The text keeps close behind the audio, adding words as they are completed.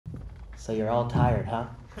So you're all tired, huh?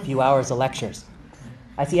 A few hours of lectures.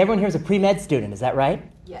 I see everyone here is a pre-med student, is that right?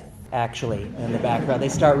 Yes. Actually, in the background. They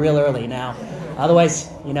start real early now.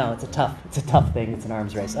 Otherwise, it's a tough thing. It's an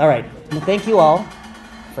arms race. All right. Well, thank you all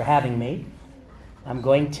for having me. I'm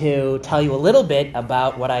going to tell you a little bit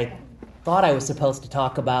about what I thought I was supposed to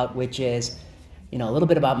talk about, which is, a little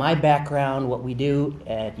bit about my background, what we do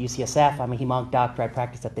at UCSF. I'm a hem-onc doctor. I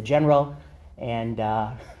practice at the General, and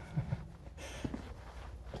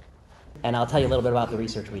I'll tell you a little bit about the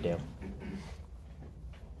research we do.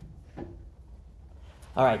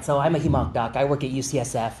 All right, so I'm a hem-onc doc. I work at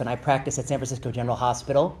UCSF, and I practice at San Francisco General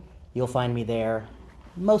Hospital. You'll find me there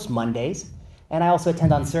most Mondays. And I also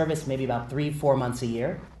attend on service maybe about 3-4 months a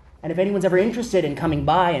year. And if anyone's ever interested in coming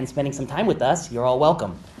by and spending some time with us, you're all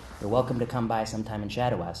welcome. You're welcome to come by sometime and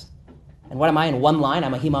shadow us. And what am I in one line?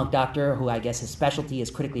 I'm a hem-onc doctor who I guess his specialty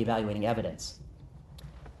is critically evaluating evidence.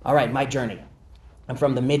 All right, my journey. I'm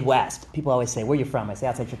from the Midwest. People always say, where are you from? I say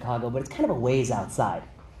outside Chicago, but it's kind of a ways outside.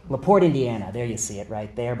 LaPorte, Indiana. There you see it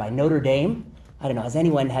right there by Notre Dame. I don't know, has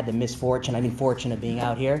anyone had the fortune of being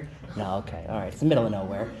out here? No, okay, all right, it's the middle of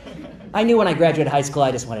nowhere. I knew when I graduated high school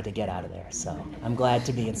I just wanted to get out of there, so I'm glad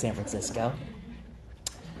to be in San Francisco.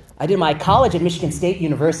 I did my college at Michigan State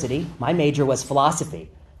University. My major was philosophy.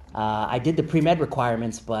 I did the pre-med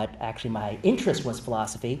requirements, but actually my interest was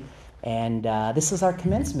philosophy, and this is our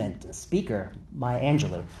commencement speaker, Maya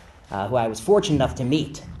Angelou, who I was fortunate enough to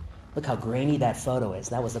meet. Look how grainy that photo is.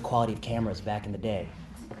 That was the quality of cameras back in the day,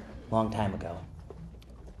 long time ago.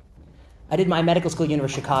 I did my medical school at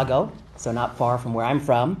University of Chicago, so not far from where I'm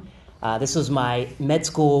from. This was my med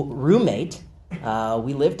school roommate.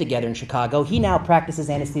 We lived together in Chicago. He now practices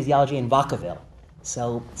anesthesiology in Vacaville,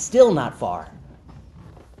 so still not far.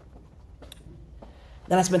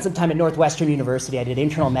 Then I spent some time at Northwestern University. I did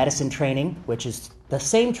internal medicine training, which is the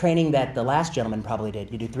same training that the last gentleman probably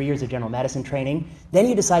did. You do 3 years of general medicine training. Then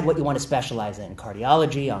you decide what you want to specialize in: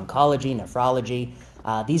 cardiology, oncology, nephrology.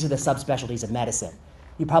 These are the subspecialties of medicine.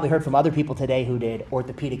 You probably heard from other people today who did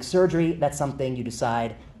orthopedic surgery. That's something you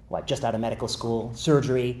decide, just out of medical school,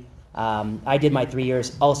 surgery. I did my 3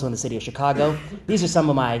 years also in the city of Chicago. These are some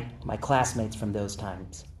of my classmates from those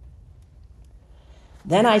times.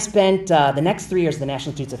 Then I spent the next 3 years at the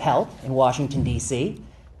National Institutes of Health in Washington, D.C.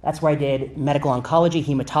 That's where I did medical oncology,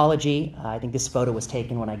 hematology. I think this photo was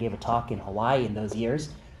taken when I gave a talk in Hawaii in those years.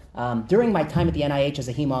 During my time at the NIH as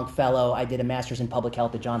a hem-onc fellow, I did a master's in public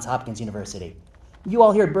health at Johns Hopkins University. You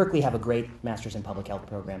all here at Berkeley have a great master's in public health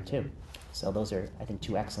program too. So those are, I think,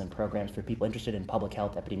 2 excellent programs for people interested in public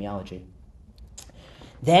health epidemiology.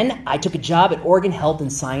 Then I took a job at Oregon Health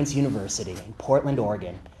and Science University in Portland,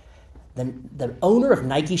 Oregon. The owner of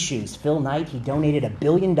Nike shoes, Phil Knight, he donated $1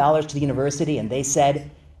 billion to the university, and they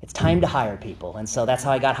said, it's time to hire people. And so that's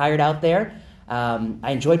how I got hired out there.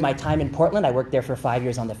 I enjoyed my time in Portland. I worked there for 5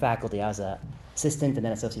 years on the faculty. I was an assistant and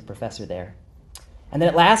then associate professor there. And then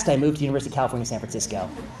at last, I moved to the University of California, San Francisco.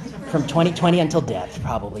 From 2020 until death,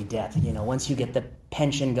 probably death. Once you get the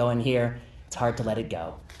pension going here, it's hard to let it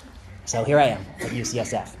go. So here I am at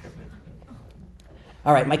UCSF.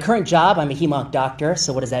 All right, my current job, I'm a hem-onc doctor,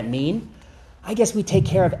 so what does that mean? I guess we take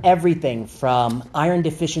care of everything from iron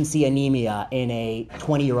deficiency anemia in a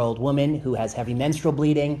 20-year-old woman who has heavy menstrual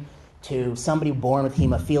bleeding, to somebody born with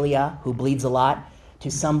hemophilia who bleeds a lot, to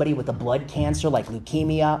somebody with a blood cancer like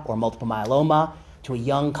leukemia or multiple myeloma, to a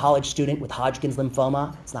young college student with Hodgkin's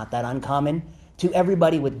lymphoma, it's not that uncommon, to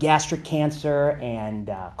everybody with gastric cancer and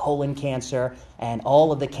colon cancer and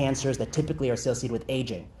all of the cancers that typically are associated with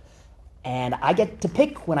aging. And I get to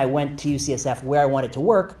pick when I went to UCSF where I wanted to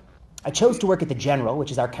work. I chose to work at the General,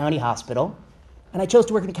 which is our county hospital. And I chose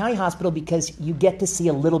to work at the county hospital because you get to see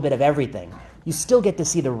a little bit of everything. You still get to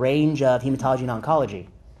see the range of hematology and oncology.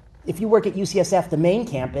 If you work at UCSF, the main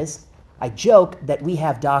campus, I joke that we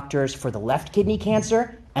have doctors for the left kidney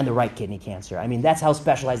cancer and the right kidney cancer. I mean, that's how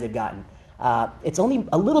specialized they've gotten. It's only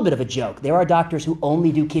a little bit of a joke. There are doctors who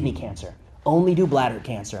only do kidney cancer, only do bladder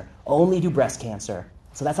cancer, only do breast cancer.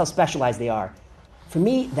 So that's how specialized they are. For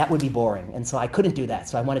me, that would be boring, and so I couldn't do that.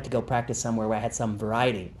 So I wanted to go practice somewhere where I had some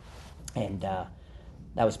variety, and that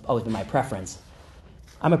was always been my preference.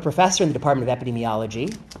 I'm a professor in the Department of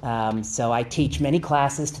Epidemiology, so I teach many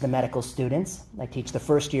classes to the medical students. I teach the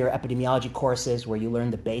first-year epidemiology courses where you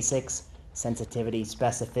learn the basics, sensitivity,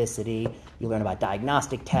 specificity. You learn about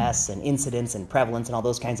diagnostic tests and incidence and prevalence and all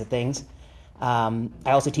those kinds of things. I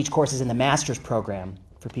also teach courses in the master's program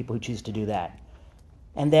for people who choose to do that.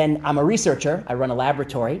 And then I'm a researcher. I run a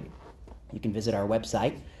laboratory. You can visit our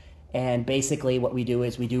website. And basically what we do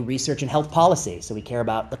is we do research in health policy. So we care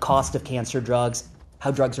about the cost of cancer drugs,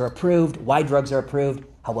 how drugs are approved, why drugs are approved,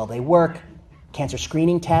 how well they work, cancer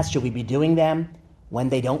screening tests, should we be doing them when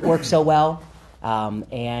they don't work so well?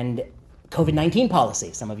 And COVID-19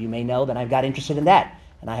 policy. Some of you may know that I've got interested in that.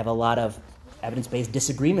 And I have a lot of evidence-based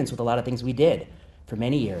disagreements with a lot of things we did for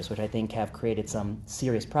many years, which I think have created some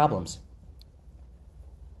serious problems.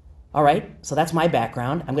 All right, so that's my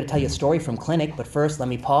background. I'm going to tell you a story from clinic, but first let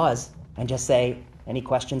me pause and just say, any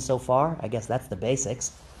questions so far? I guess that's the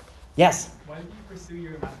basics. Yes? Why did you pursue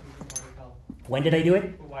your master's in public health? When did I do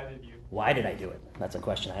it? Why did you? Why did I do it? That's a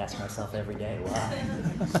question I ask myself every day.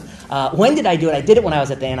 Why? When did I do it? I did it when I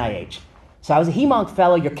was at the NIH. So I was a Hem-Onc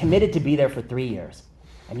fellow. You're committed to be there for 3 years.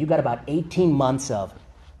 And you got about 18 months of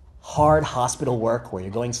hard hospital work where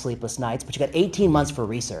you're going sleepless nights, but you got 18 months for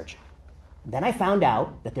research. Then I found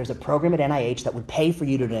out that there's a program at NIH that would pay for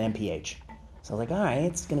you to do an MPH. So I was like, all right,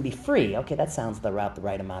 it's going to be free. Okay, that sounds the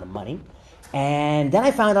right amount of money. And then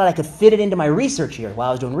I found out I could fit it into my research year while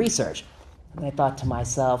I was doing research. And I thought to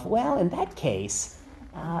myself, well, in that case,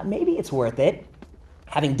 maybe it's worth it.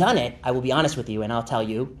 Having done it, I will be honest with you, and I'll tell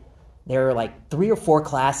you, there are like 3 or 4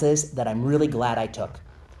 classes that I'm really glad I took.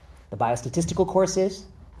 The biostatistical courses,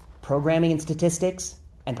 programming in statistics,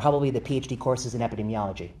 and probably the PhD courses in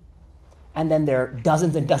epidemiology. And then there are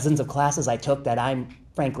dozens and dozens of classes I took that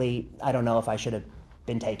frankly, I don't know if I should have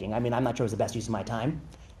been taking. I mean, I'm not sure it was the best use of my time,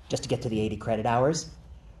 just to get to the 80 credit hours.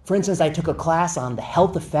 For instance, I took a class on the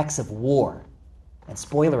health effects of war. And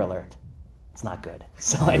spoiler alert, it's not good.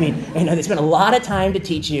 So, I mean, they spent a lot of time to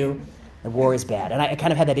teach you that war is bad. And I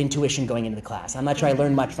kind of had that intuition going into the class. I'm not sure I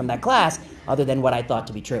learned much from that class other than what I thought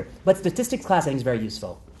to be true. But statistics class, I think, is very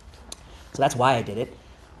useful. So that's why I did it.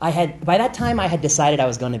 By that time, I had decided I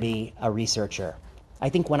was going to be a researcher. I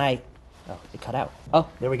think when it cut out. Oh,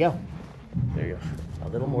 there we go. There you go. A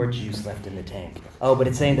little more juice left in the tank. Oh, but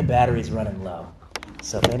it's saying the battery's running low.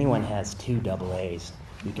 So if anyone has 2 AA's,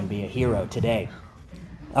 you can be a hero today.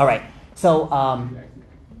 All right. So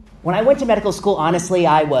when I went to medical school, honestly,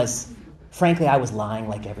 I was lying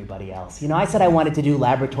like everybody else. I said I wanted to do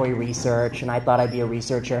laboratory research, and I thought I'd be a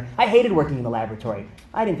researcher. I hated working in the laboratory.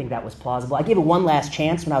 I didn't think that was plausible. I gave it one last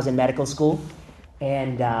chance when I was in medical school,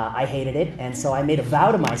 and I hated it. And so I made a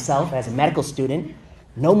vow to myself as a medical student,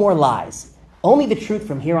 no more lies, only the truth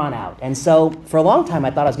from here on out. And so for a long time,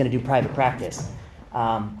 I thought I was going to do private practice.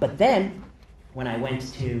 But then when I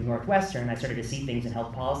went to Northwestern, I started to see things in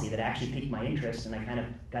health policy that actually piqued my interest, and I kind of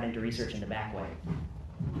got into research in the back way.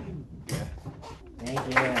 Thank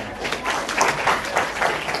you.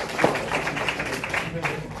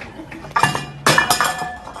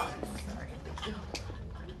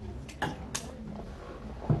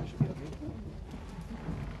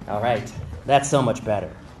 All right, that's so much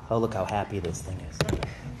better. Oh, look how happy this thing is.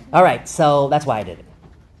 All right, so that's why I did it.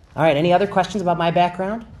 All right, any other questions about my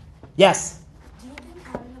background? Yes? Do you think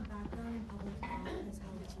having a background in public health has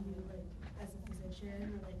helped you, as a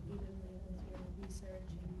physician, or even with your research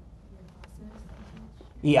and your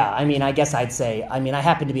classes? Yeah, I guess I'd say, I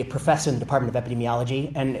happen to be a professor in the Department of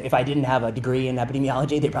Epidemiology, and if I didn't have a degree in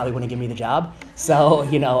epidemiology, they probably wouldn't give me the job. So,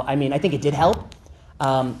 I think it did help.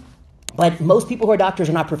 But most people who are doctors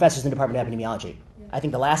are not professors in the Department of Epidemiology. Yeah. I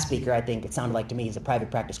think the last speaker, it sounded like to me, is a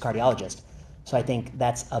private practice cardiologist. So I think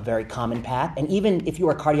that's a very common path. And even if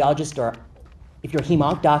you're a cardiologist or if you're a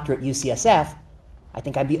Hem-Onc doctor at UCSF, I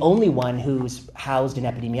think I'm the only one who's housed in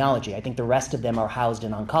epidemiology. I think the rest of them are housed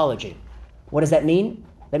in oncology. What does that mean?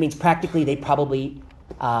 That means practically they probably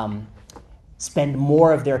spend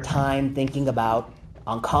more of their time thinking about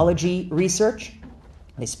oncology research.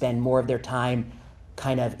 They spend more of their time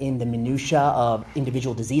kind of in the minutia of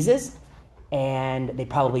individual diseases. And they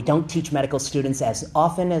probably don't teach medical students as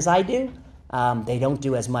often as I do. They don't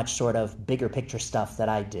do as much sort of bigger picture stuff that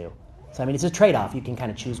I do. So, it's a trade-off. You can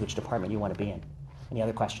kind of choose which department you want to be in. Any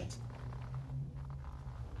other questions?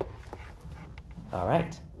 All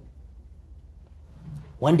right.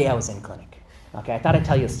 One day I was in clinic. Okay, I thought I'd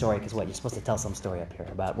tell you a story because you're supposed to tell some story up here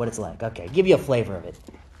about what it's like. Okay, give you a flavor of it.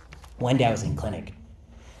 One day I was in clinic.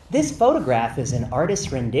 This photograph is an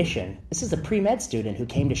artist's rendition. This is a pre-med student who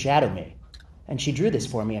came to shadow me. And she drew this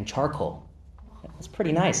for me in charcoal. It's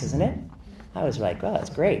pretty nice, isn't it? I was like, oh, that's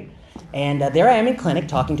great. And there I am in clinic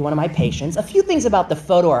talking to one of my patients. A few things about the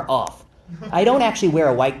photo are off. I don't actually wear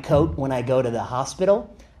a white coat when I go to the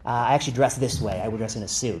hospital. I actually dress this way. I would dress in a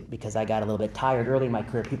suit because I got a little bit tired early in my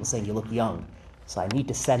career, people saying you look young. So I need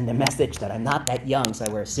to send a message that I'm not that young, so I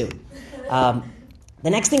wear a suit. The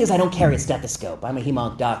next thing is I don't carry a stethoscope. I'm a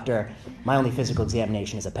Hem-Onc doctor. My only physical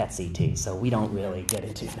examination is a PET CT, so we don't really get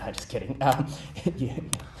into it. No, just kidding.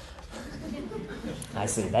 I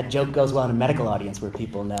see. That joke goes well in a medical audience where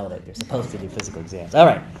people know that they're supposed to do physical exams. All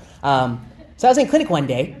right. So I was in clinic one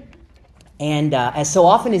day, And as so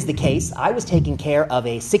often is the case, I was taking care of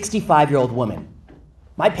a 65-year-old woman.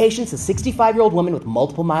 My patient's a 65-year-old woman with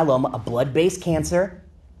multiple myeloma, a blood-based cancer,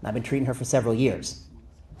 and I've been treating her for several years.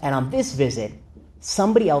 And on this visit,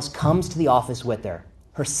 somebody else comes to the office with her.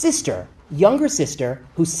 Her sister, younger sister,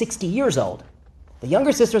 who's 60 years old. The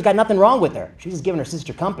younger sister's got nothing wrong with her. She's just giving her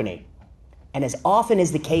sister company. And as often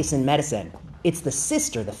is the case in medicine, it's the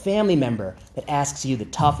sister, the family member, that asks you the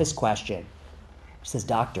toughest question. She says,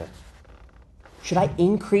 "Doctor, should I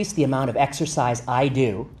increase the amount of exercise I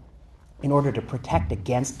do in order to protect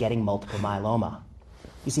against getting multiple myeloma?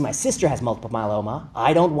 You see, my sister has multiple myeloma.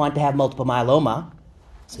 I don't want to have multiple myeloma.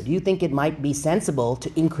 So do you think it might be sensible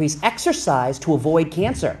to increase exercise to avoid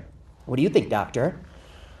cancer? What do you think, doctor?"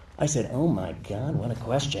 I said, "Oh my God, what a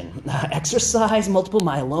question. Exercise, multiple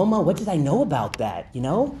myeloma, what did I know about that, you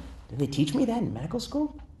know? Did they teach me that in medical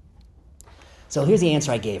school?" So here's the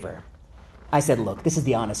answer I gave her. I said, "Look, this is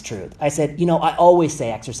the honest truth." I said, I always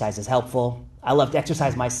say exercise is helpful. I love to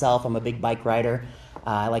exercise myself. I'm a big bike rider.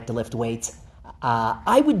 I like to lift weights.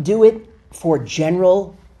 I would do it for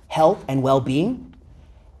general health and well-being,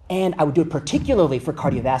 and I would do it particularly for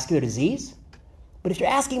cardiovascular disease. But if you're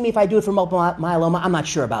asking me if I do it for multiple myeloma, I'm not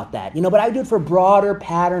sure about that. But I would do it for a broader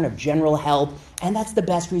pattern of general health, and that's the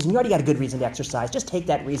best reason. You already got a good reason to exercise. Just take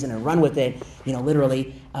that reason and run with it,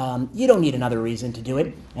 literally. You don't need another reason to do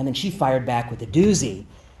it. And then she fired back with a doozy.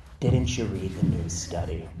 "Didn't you read the news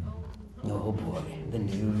study?" Oh boy, the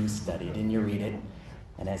news study. Didn't you read it?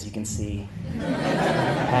 And as you can see,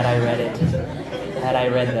 had I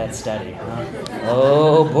read that study, huh?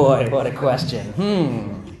 Oh boy, what a question.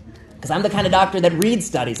 Because I'm the kind of doctor that reads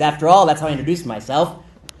studies. After all, that's how I introduced myself.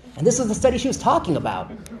 And this was the study she was talking about.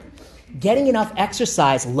 Getting enough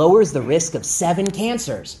exercise lowers the risk of 7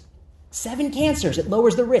 cancers. 7 cancers, it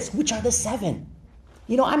lowers the risk. Which are the 7?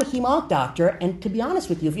 I'm a hemonc doctor, and to be honest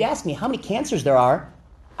with you, if you ask me how many cancers there are,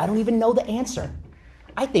 I don't even know the answer.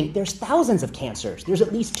 I think there's thousands of cancers. There's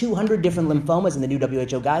at least 200 different lymphomas in the new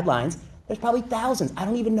WHO guidelines. There's probably thousands. I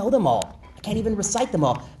don't even know them all. I can't even recite them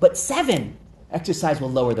all. But 7, exercise will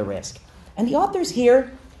lower the risk. And the authors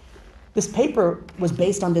here, this paper was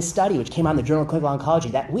based on this study, which came out in the Journal of Clinical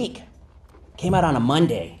Oncology that week. Came out on a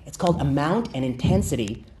Monday. It's called Amount and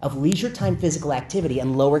Intensity of Leisure Time Physical Activity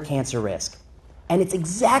and Lower Cancer Risk. And it's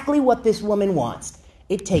exactly what this woman wants.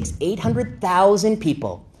 It takes 800,000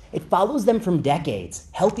 people. It follows them from decades,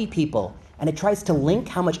 healthy people, and it tries to link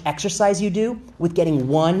how much exercise you do with getting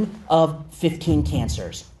 1 of 15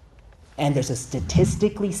 cancers. And there's a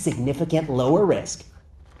statistically significant lower risk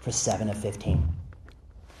for 7 of 15.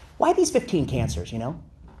 Why these 15 cancers,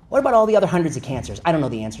 What about all the other hundreds of cancers? I don't know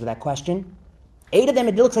the answer to that question. 8 of them,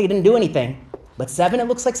 it looks like it didn't do anything. But 7, it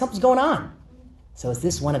looks like something's going on. So is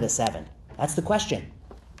this one of the 7? That's the question.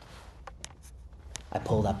 I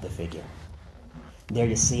pulled up the figure. There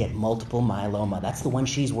you see it, multiple myeloma. That's the one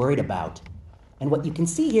she's worried about. And what you can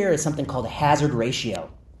see here is something called a hazard ratio.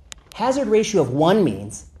 Hazard ratio of 1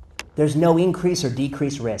 means there's no increase or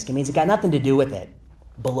decrease risk. It means it got nothing to do with it.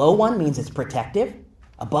 Below 1 means it's protective.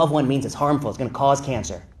 Above 1 means it's harmful. It's going to cause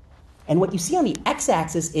cancer. And what you see on the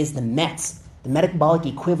x-axis is the METs, the metabolic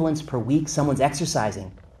equivalents per week someone's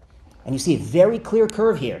exercising. And you see a very clear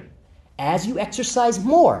curve here. As you exercise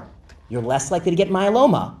more, you're less likely to get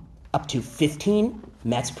myeloma, up to 15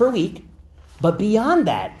 METs per week. But beyond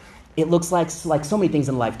that, it looks like so many things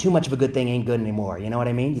in life, too much of a good thing ain't good anymore. You know what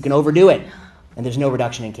I mean? You can overdo it, and there's no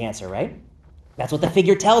reduction in cancer, right? That's what the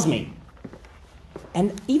figure tells me.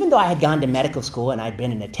 And even though I had gone to medical school and I'd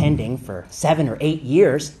been an attending for 7 or 8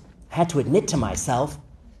 years, I had to admit to myself,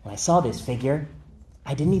 when I saw this figure,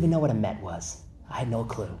 I didn't even know what a MET was. I had no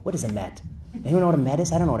clue. What is a MET? Anyone know what a MET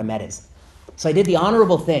is? I don't know what a MET is. So I did the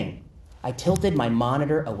honorable thing. I tilted my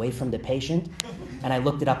monitor away from the patient, and I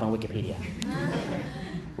looked it up on Wikipedia.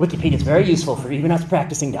 Wikipedia is very useful for even us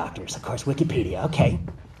practicing doctors. Of course, Wikipedia, okay.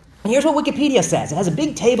 And here's what Wikipedia says. It has a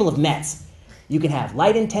big table of METs. You can have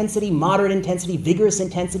light intensity, moderate intensity, vigorous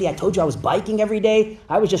intensity. I told you I was biking every day.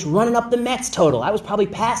 I was just running up the METs total. I was probably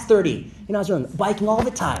past 30. I was doing biking all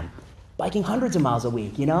the time, biking hundreds of miles a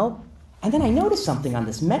week, And then I noticed something on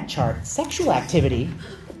this MET chart. Sexual activity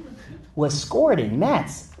was scored in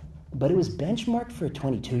METs, but it was benchmarked for a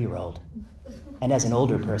 22-year-old. And as an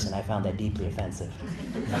older person, I found that deeply offensive.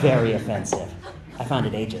 Very offensive. I found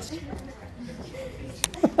it ageist.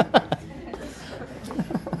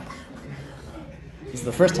 This is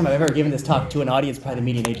the first time I've ever given this talk to an audience, probably the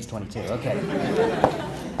median age is 22. Okay.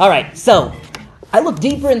 All right, so I looked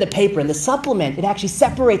deeper in the paper. In the supplement, it actually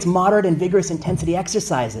separates moderate and vigorous intensity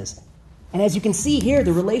exercises. And as you can see here,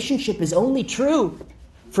 the relationship is only true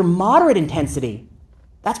for moderate intensity.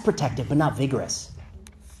 That's protective, but not vigorous.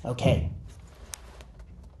 Okay,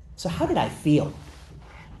 So how did I feel?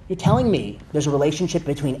 You're telling me there's a relationship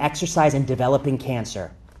between exercise and developing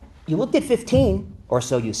cancer. You looked at 15, or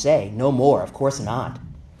so you say, no more, of course not.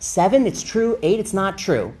 7, it's true, 8, it's not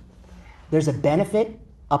true. There's a benefit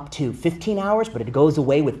up to 15 hours, but it goes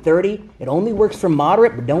away with 30. It only works for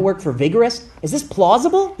moderate, but don't work for vigorous. Is this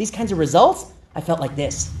plausible, these kinds of results? I felt like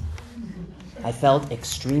this. I felt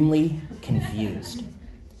extremely confused.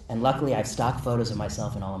 And luckily, I have stock photos of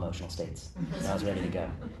myself in all emotional states. So I was ready to go.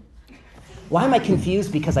 Why am I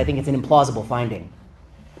confused? Because I think it's an implausible finding.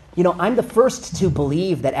 You know, I'm the first to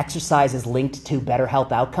believe that exercise is linked to better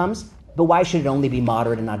health outcomes, but why should it only be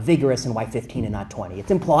moderate and not vigorous, and why 15 and not 20?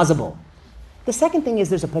 It's implausible. The second thing is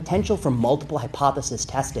there's a potential for multiple hypothesis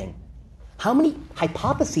testing. How many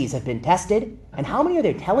hypotheses have been tested, and how many are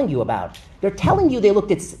they telling you about? They're telling you they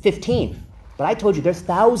looked at 15, but I told you there's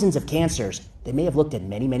thousands of cancers. They may have looked at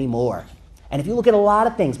many, many more. And if you look at a lot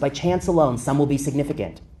of things by chance alone, some will be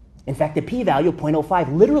significant. In fact, the p-value of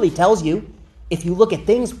 0.05 literally tells you if you look at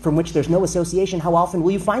things from which there's no association, how often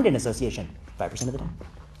will you find an association? 5% of the time.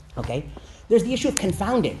 Okay? There's the issue of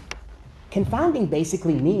confounding. Confounding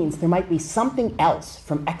basically means there might be something else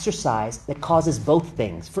from exercise that causes both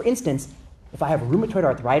things. For instance, if I have rheumatoid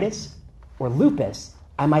arthritis or lupus,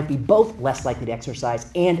 I might be both less likely to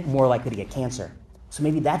exercise and more likely to get cancer. So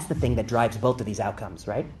maybe that's the thing that drives both of these outcomes,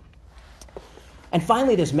 right? And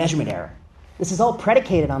finally, there's measurement error. This is all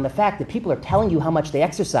predicated on the fact that people are telling you how much they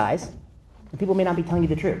exercise, and people may not be telling you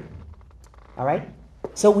the truth. All right?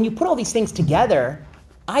 So when you put all these things together,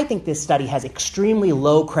 I think this study has extremely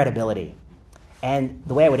low credibility. And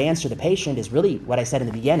the way I would answer the patient is really what I said in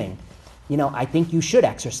the beginning. You know, I think you should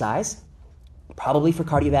exercise, probably for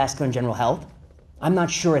cardiovascular and general health. I'm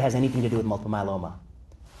not sure it has anything to do with multiple myeloma.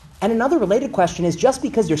 And another related question is, just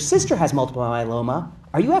because your sister has multiple myeloma,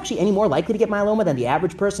 are you actually any more likely to get myeloma than the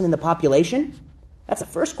average person in the population? That's the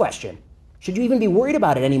first question. Should you even be worried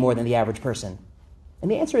about it any more than the average person?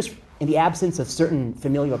 And the answer is, in the absence of certain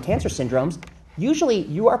familial cancer syndromes, usually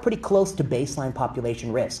you are pretty close to baseline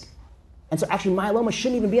population risk. And so actually myeloma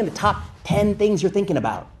shouldn't even be in the top 10 things you're thinking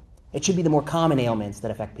about. It should be the more common ailments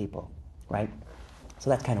that affect people, right?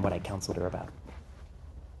 So that's kind of what I counseled her about.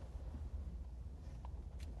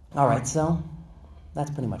 All right, so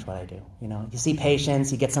that's pretty much what I do. You know, you see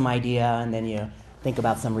patients, you get some idea, and then you think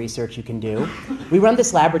about some research you can do. We run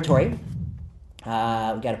this laboratory. We've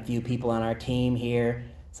got a few people on our team here,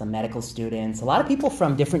 some medical students, a lot of people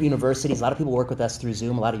from different universities. A lot of people work with us through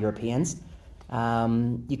Zoom, a lot of Europeans.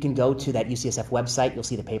 You can go to that UCSF website. You'll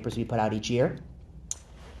see the papers we put out each year.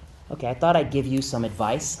 Okay, I thought I'd give you some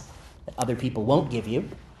advice that other people won't give you.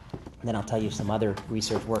 And then I'll tell you some other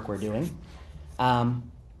research work we're doing.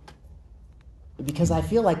 Because I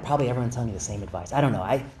feel like probably everyone's telling me the same advice. I don't know.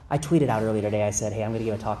 I tweeted out earlier today, I said, hey, I'm going to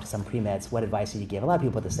give a talk to some pre-meds. What advice would you give? A lot of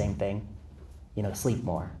people put the same thing. You know, sleep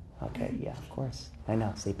more. Okay, yeah, of course. I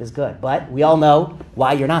know, sleep is good. But we all know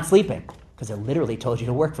why you're not sleeping. Because they literally told you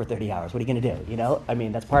to work for 30 hours. What are you going to do? You know, I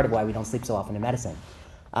mean, that's part of why we don't sleep so often in medicine.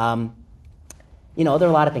 You know, there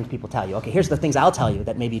are a lot of things people tell you. Okay, here's the things I'll tell you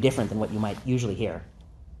that may be different than what you might usually hear.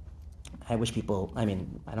 I wish people, I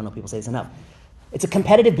don't know if people say this enough. It's a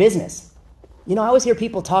competitive business. You know, I always hear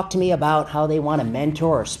people talk to me about how they want a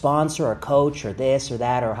mentor or sponsor or coach or this or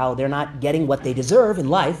that, or how they're not getting what they deserve in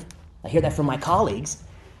life. I hear that from my colleagues.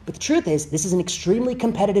 But the truth is, this is an extremely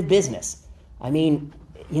competitive business. I mean,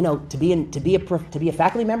 you know, to be a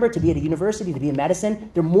faculty member, to be at a university, to be in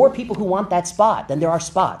medicine, there are more people who want that spot than there are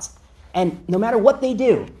spots. And no matter what they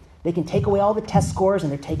do, they can take away all the test scores,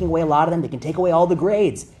 and they're taking away a lot of them. They can take away all the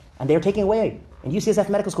grades, and they're taking away. In UCSF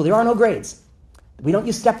Medical School, there are no grades. We don't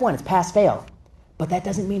use step 1, it's pass-fail. But that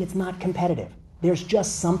doesn't mean it's not competitive. There's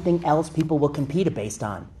just something else people will compete based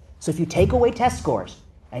on. So if you take away test scores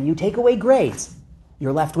and you take away grades,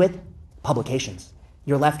 you're left with publications.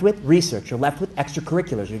 You're left with research. You're left with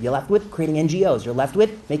extracurriculars. You're left with creating NGOs. You're left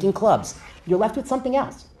with making clubs. You're left with something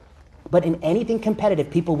else. But in anything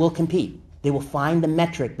competitive, people will compete. They will find the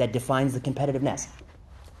metric that defines the competitiveness.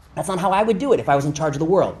 That's not how I would do it if I was in charge of the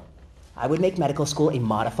world. I would make medical school a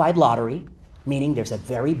modified lottery, meaning there's a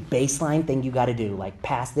very baseline thing you got to do, like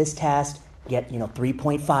pass this test, get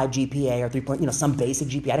 3.5 GPA or 3 some basic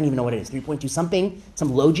GPA. I don't even know what it is, 3.2 something,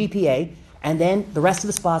 some low GPA, and then the rest of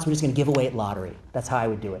the spots we're just going to give away at lottery. That's how I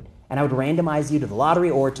would do it. And I would randomize you to the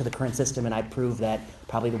lottery or to the current system, and I'd prove that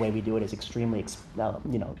probably the way we do it is extremely,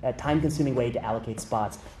 a time-consuming way to allocate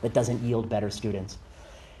spots that doesn't yield better students.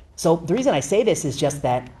 So the reason I say this is just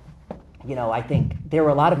that, I think there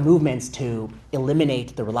were a lot of movements to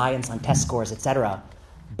eliminate the reliance on test scores, et cetera.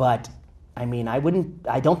 But, I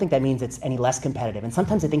don't think that means it's any less competitive. And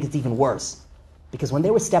sometimes I think it's even worse. Because when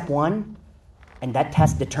they were step 1, and that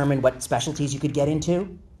test determined what specialties you could get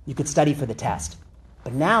into, you could study for the test.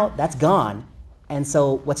 But now that's gone, and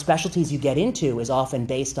so what specialties you get into is often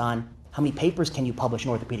based on how many papers can you publish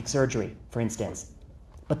in orthopedic surgery, for instance.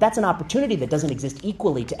 But that's an opportunity that doesn't exist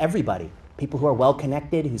equally to everybody. People who are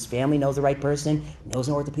well-connected, whose family knows the right person, knows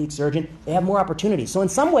an orthopedic surgeon, they have more opportunities. So in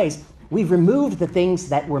some ways, we've removed the things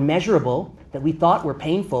that were measurable, that we thought were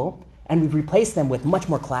painful, and we've replaced them with much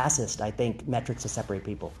more classist, I think, metrics to separate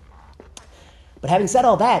people. But having said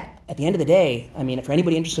all that, at the end of the day, I mean, for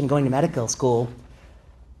anybody interested in going to medical school,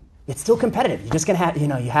 it's still competitive. You're just going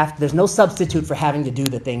to have, there's no substitute for having to do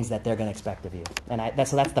the things that they're going to expect of you. And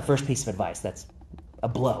so that's the first piece of advice. That's a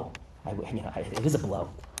blow. It is a blow.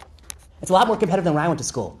 It's a lot more competitive than when I went to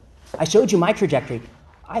school. I showed you my trajectory.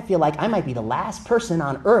 I feel like I might be the last person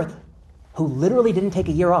on earth who literally didn't take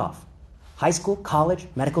a year off. High school, college,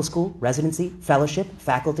 medical school, residency, fellowship,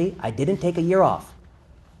 faculty, I didn't take a year off.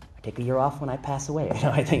 I take a year off when I pass away.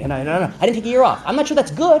 I didn't take a year off. I'm not sure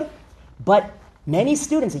that's good, but many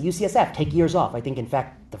students at UCSF take years off. I think, in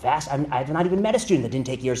fact, I've not even met a student that didn't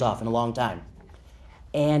take years off in a long time.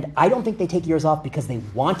 And I don't think they take years off because they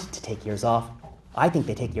want to take years off. I think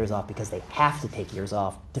they take years off because they have to take years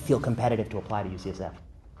off to feel competitive to apply to UCSF.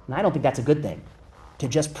 And I don't think that's a good thing, to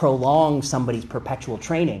just prolong somebody's perpetual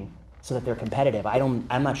training so that they're competitive.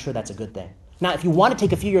 I'm not sure that's a good thing. Now, if you want to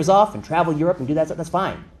take a few years off and travel Europe and do that, that's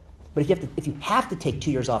fine. But if you have to take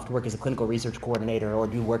 2 years off to work as a clinical research coordinator or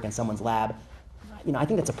do work in someone's lab, I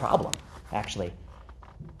think that's a problem, actually.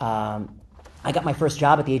 I got my first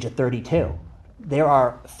job at the age of 32. There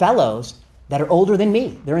are fellows that are older than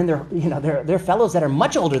me. They're in their, there are fellows that are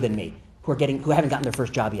much older than me who haven't gotten their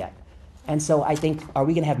first job yet. And so I think, are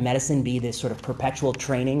we going to have medicine be this sort of perpetual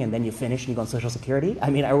training and then you finish and you go on Social Security? I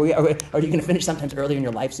mean, are you going to finish sometimes earlier in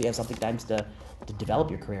your life so you have something times to develop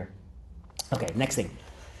your career? Okay, next thing.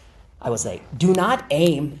 I will say, do not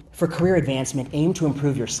aim for career advancement, aim to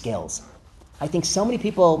improve your skills. I think so many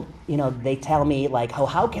people, they tell me like,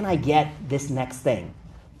 how can I get this next thing?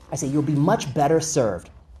 I say, you'll be much better served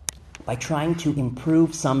by trying to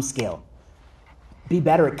improve some skill. Be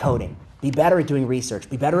better at coding. Be better at doing research.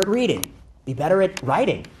 Be better at reading. Be better at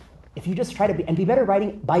writing. If you just try to be better at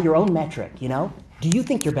writing by your own metric, Do you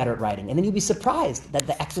think you're better at writing? And then you'll be surprised that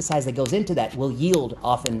the exercise that goes into that will yield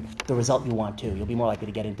often the result you want to. You'll be more likely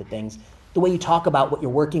to get into things. The way you talk about what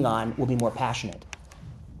you're working on will be more passionate.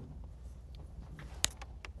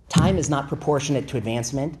 Time is not proportionate to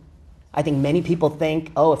advancement. I think many people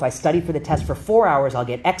think, if I study for the test for 4 hours, I'll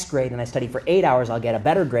get X grade, and I study for 8 hours, I'll get a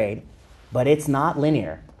better grade. But it's not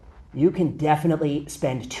linear. You can definitely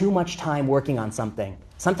spend too much time working on something.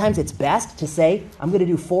 Sometimes it's best to say, I'm going to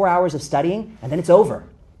do 4 hours of studying, and then it's over.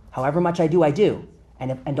 However much I do, I do.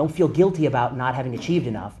 And don't feel guilty about not having achieved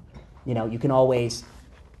enough. You can always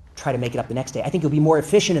try to make it up the next day. I think you'll be more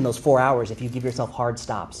efficient in those 4 hours if you give yourself hard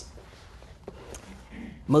stops.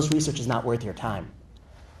 Most research is not worth your time.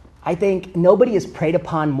 I think nobody is preyed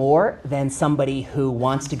upon more than somebody who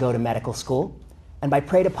wants to go to medical school. And by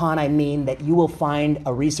preyed upon, I mean that you will find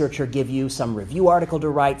a researcher give you some review article to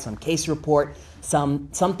write, some case report,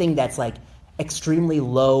 something that's like extremely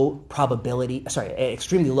low credibility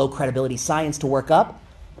science to work up.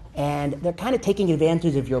 And they're kind of taking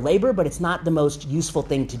advantage of your labor, but it's not the most useful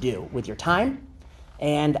thing to do with your time.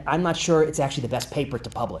 And I'm not sure it's actually the best paper to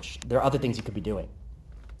publish. There are other things you could be doing.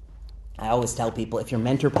 I always tell people, if your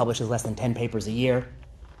mentor publishes less than 10 papers a year,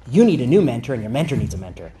 you need a new mentor and your mentor needs a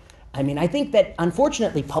mentor. I mean, I think that,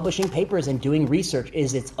 unfortunately, publishing papers and doing research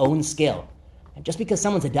is its own skill. And just because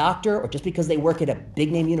someone's a doctor or just because they work at a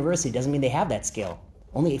big-name university doesn't mean they have that skill.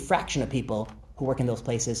 Only a fraction of people who work in those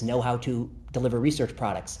places know how to deliver research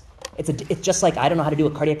products. It's just like I don't know how to do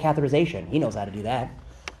a cardiac catheterization. He knows how to do that.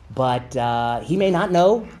 But he may not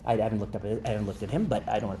know. I haven't looked at him, but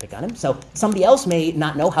I don't want to pick on him. So somebody else may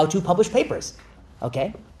not know how to publish papers,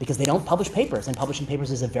 okay? Because they don't publish papers, and publishing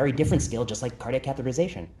papers is a very different skill, just like cardiac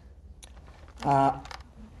catheterization. I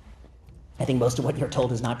think most of what you're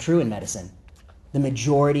told is not true in medicine. The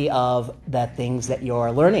majority of the things that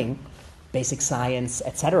you're learning, basic science,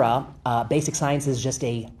 etc., basic science is just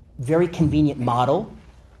a very convenient model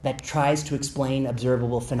that tries to explain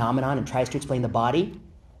observable phenomenon and tries to explain the body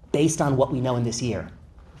based on what we know in this year.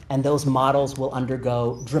 And those models will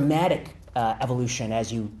undergo dramatic evolution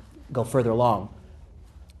as you go further along.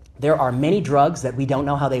 There are many drugs that we don't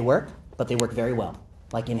know how they work, but they work very well,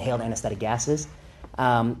 like inhaled anesthetic gases.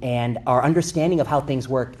 And our understanding of how things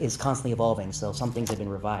work is constantly evolving, so some things have been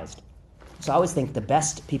revised. So I always think the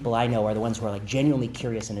best people I know are the ones who are like genuinely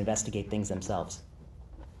curious and investigate things themselves.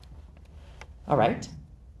 All right.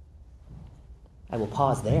 I will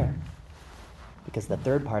pause there. because the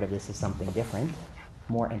third part of this is something different,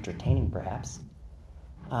 more entertaining perhaps.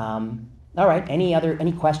 All right,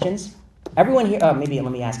 any questions? Everyone here, maybe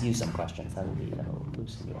let me ask you some questions. That'll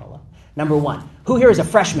loosen you all up. Number one, who here is a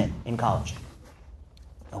freshman in college?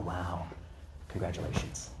 Oh, wow.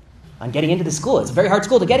 Congratulations on getting into the school. It's a very hard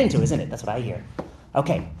school to get into, isn't it? That's what I hear.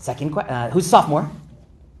 Okay, second question. Who's a sophomore?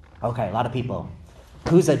 Okay, a lot of people.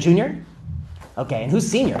 Who's a junior? Okay, and who's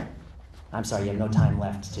senior? I'm sorry, you have no time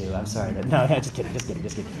left to. I'm sorry. No, just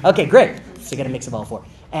kidding. Okay, great. So you got a mix of all four.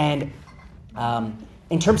 And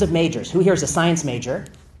in terms of majors, who here is a science major?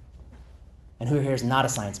 And who here is not a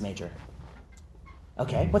science major?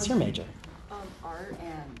 Okay, what's your major? Art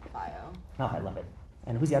and bio. Oh, I love it.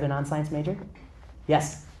 And who's the other non-science major?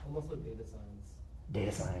 Yes? I'm also data science.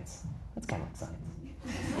 Data science. That's kind of like science.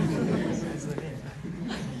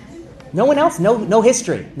 No one else? No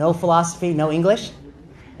history? No philosophy? No English?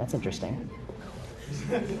 That's interesting.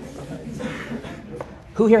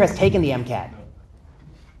 Who here has taken the MCAT?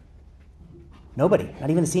 Nobody, not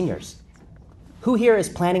even the seniors. Who here is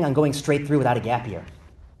planning on going straight through without a gap year?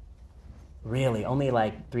 Really, only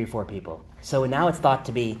like 3 or 4 people. So now it's thought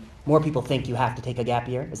to be, more people think you have to take a gap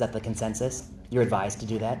year. Is that the consensus? You're advised to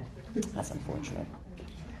do that? That's unfortunate.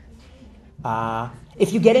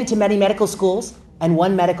 If you get into many medical schools, and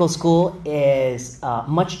one medical school is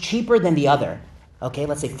much cheaper than the other, okay,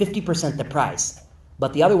 let's say 50% the price,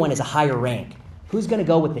 but the other one is a higher rank, who's going to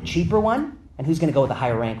go with the cheaper one, and who's going to go with the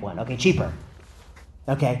higher rank one? Okay, cheaper.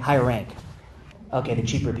 Okay, higher rank. Okay, the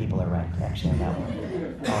cheaper people are right, actually, on that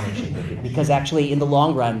one. All the cheaper people. Because actually, in the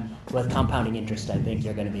long run, with compounding interest, I think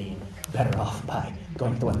you're going to be better off by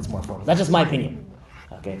going with the one that's more affordable. That's just my opinion.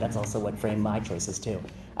 Okay, that's also what framed my choices, too.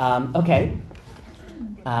 Okay,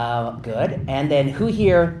 good. And then who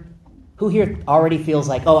here already feels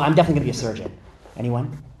like, oh, I'm definitely going to be a surgeon?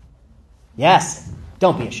 Anyone? Yes.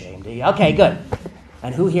 Don't be ashamed. Okay, good.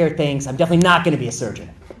 And who here thinks, I'm definitely not going to be a surgeon?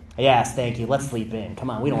 Yes, thank you. Let's sleep in. Come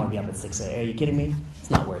on, we don't want to be up at 6 a.m. Are you kidding me?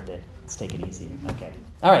 It's not worth it. Let's take it easy. Okay.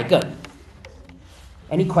 All right, good.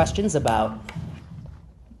 Any questions about...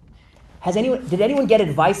 Did anyone get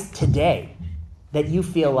advice today that you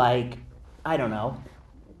feel like, I don't know,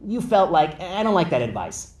 you felt like, I don't like that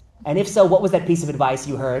advice? And if so, what was that piece of advice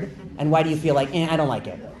you heard? And why do you feel like, I don't like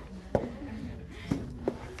it?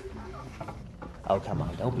 Oh, come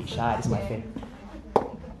on, don't be shy. This is my favorite.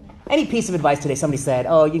 Any piece of advice today, somebody said,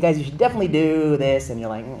 oh, you guys, you should definitely do this, and you're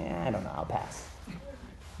like, I don't know, I'll pass.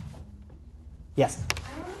 Yes? I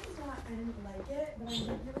don't know if it's not, I didn't like it, but I'm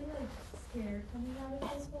really scared coming out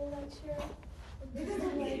of this whole lecture. Because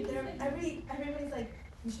I'm like, everybody's like,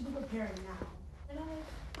 you should be preparing now. And I'm like,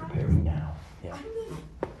 Preparing now, yeah.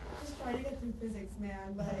 I'm just trying to get through physics,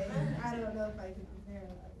 man. Like, I don't know if I can prepare.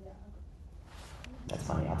 Yeah. That's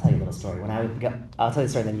funny. I'll tell you a little story. I'll tell you a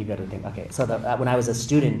story, then you go to the thing. Okay, so when I was a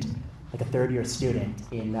student, like a third-year student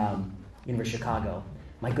in University of Chicago,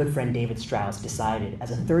 my good friend David Strauss decided,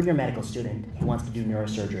 as a third-year medical student, he wants to do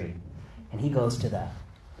neurosurgery. And he goes to the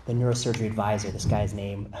neurosurgery advisor, this guy's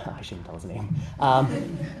name, I shouldn't tell his name,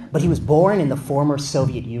 but he was born in the former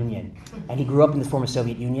Soviet Union, and he grew up in the former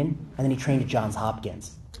Soviet Union, and then he trained at Johns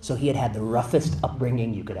Hopkins. So he had the roughest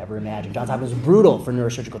upbringing you could ever imagine. Johns Hopkins was brutal for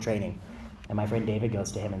neurosurgical training. And my friend David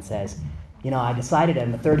goes to him and says, I decided,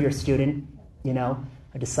 I'm a third-year student,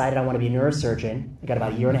 I decided I want to be a neurosurgeon. I got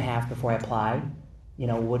about a year and a half before I applied.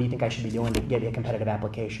 What do you think I should be doing to get a competitive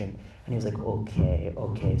application? And he was like,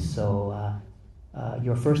 okay, so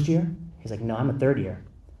you're first year? He's like, no, I'm a third year.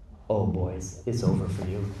 Oh, boys, it's over for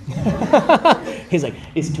you. He's like,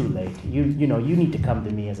 it's too late. You need to come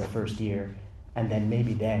to me as a first year, and then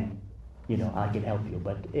maybe then, I can help you.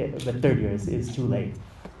 But third year is too late.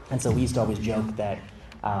 And so we used to always joke that,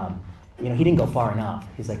 he didn't go far enough.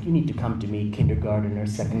 He's like, you need to come to me, kindergarten or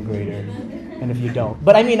second grader, and if you don't.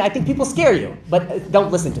 But I think people scare you. But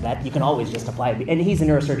don't listen to that. You can always just apply. And he's a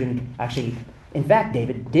neurosurgeon, actually. In fact,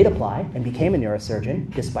 David did apply and became a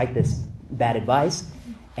neurosurgeon, despite this bad advice.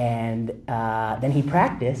 And then he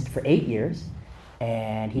practiced for 8 years,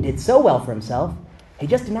 and he did so well for himself, he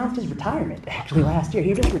just announced his retirement, actually, last year.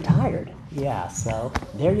 He just retired. Yeah, so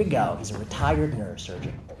there you go. He's a retired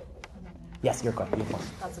neurosurgeon. Yes, your question.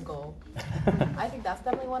 That's a goal. I think that's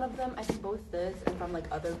definitely one of them. I think both this and from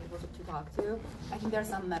other people to talk to, I think there are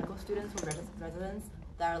some medical students who are residents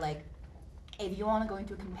that are like, if you want to go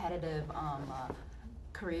into a competitive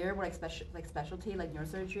career where specialty like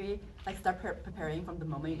neurosurgery, start preparing from the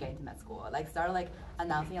moment you get into med school. Start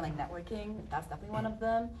announcing and networking. That's definitely one of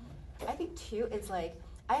them. I think too is I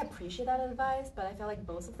appreciate that advice, but I feel like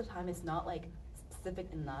most of the time it's not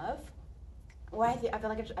specific enough. Or I feel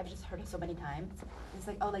like I've just heard it so many times. It's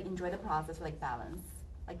enjoy the process for balance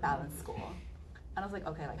school. And I was like,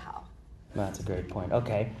 okay, like how? That's a great point.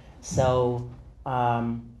 Okay, so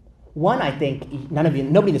one, I think nobody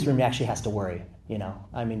in this room actually has to worry.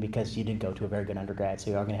 I mean, because you did go to a very good undergrad,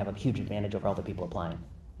 so you are going to have a huge advantage over all the people applying.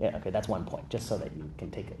 Yeah, okay, that's one point, just so that you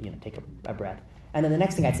can take a breath. And then the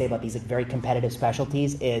next thing I'd say about these very competitive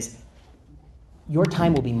specialties is your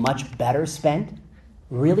time will be much better spent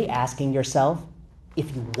really asking yourself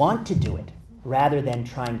if you want to do it rather than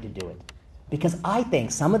trying to do it. Because I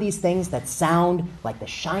think some of these things that sound like the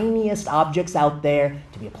shiniest objects out there,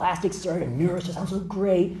 to be a plastic surgeon, a neurosurgeon, sounds so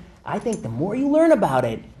great, I think the more you learn about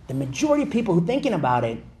it, the majority of people who are thinking about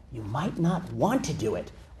it, you might not want to do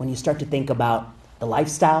it when you start to think about the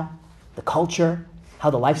lifestyle, the culture, how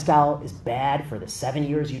the lifestyle is bad for the 7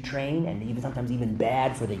 years you train, and even sometimes even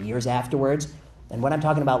bad for the years afterwards. And when I'm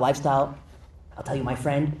talking about lifestyle, I'll tell you, my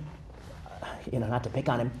friend, not to pick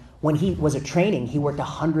on him, when he was at training, he worked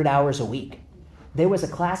 100 hours a week. There was a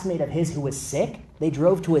classmate of his who was sick. They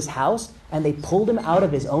drove to his house, and they pulled him out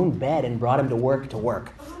of his own bed and brought him to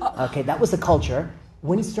work. Okay, that was the culture.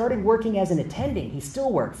 When he started working as an attending, he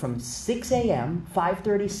still worked from 6 a.m.,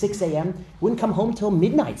 5:30, 6 a.m., wouldn't come home till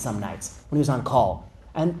midnight some nights when he was on call.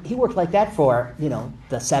 And he worked like that for,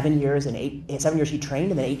 the 7 years he trained,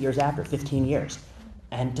 and then 8 years after, 15 years.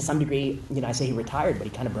 And to some degree, I say he retired, but he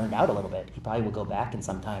kind of burned out a little bit. He probably will go back in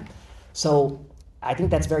some time. So I think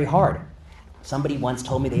that's very hard. Somebody once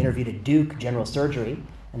told me they interviewed at Duke General Surgery,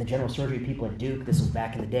 and the general surgery people at Duke, this was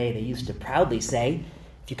back in the day, they used to proudly say,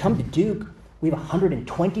 if you come to Duke, we have a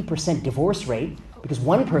 120% divorce rate because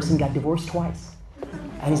one person got divorced twice.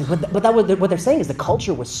 And he said, but what they're saying is the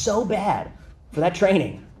culture was so bad for that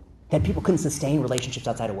training that people couldn't sustain relationships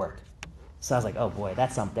outside of work. So I was like, oh boy,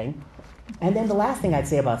 that's something. And then the last thing I'd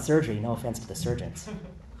say about surgery, no offense to the surgeons,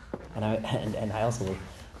 and I also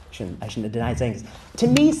shouldn't deny saying this. To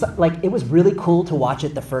me, it was really cool to watch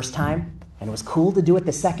it the first time, and it was cool to do it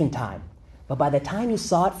the second time. But by the time you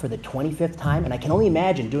saw it for the 25th time, and I can only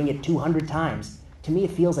imagine doing it 200 times, to me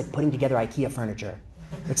it feels like putting together IKEA furniture.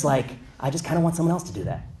 It's like, I just kind of want someone else to do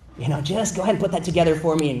that. Just go ahead and put that together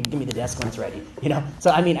for me and give me the desk when it's ready.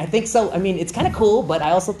 So I think so. It's kind of cool, but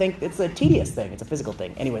I also think it's a tedious thing. It's a physical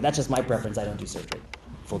thing. Anyway, that's just my preference. I don't do surgery.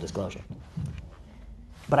 Full disclosure.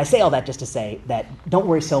 But I say all that just to say that don't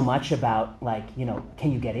worry so much about,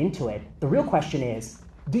 can you get into it? The real question is,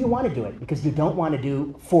 do you want to do it? Because you don't want to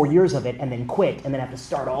do 4 years of it and then quit and then have to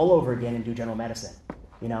start all over again and do general medicine.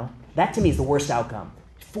 That to me is the worst outcome.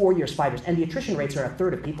 4 years, 5 years. And the attrition rates are a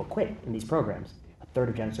third of people quit in these programs. A third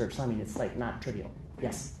of general surgery. So it's not trivial.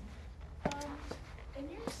 Yes? In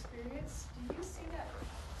your experience, do you see that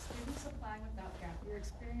students applying without gap year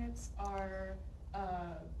experience are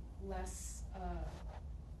less,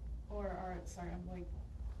 are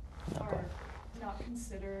not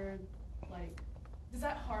considered, does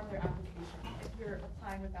that harm their application if you're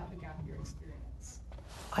applying without the gap year experience?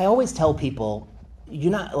 I always tell people,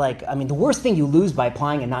 the worst thing you lose by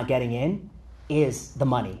applying and not getting in is the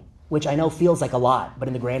money, which I know feels like a lot, but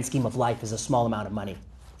in the grand scheme of life is a small amount of money,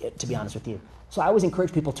 to be honest with you. So I always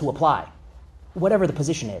encourage people to apply, whatever the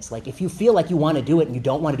position is. If you feel like you want to do it and you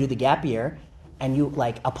don't want to do the gap year, and you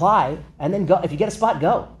apply, and then go. If you get a spot,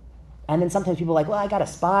 go. And then sometimes people are like, well, I got a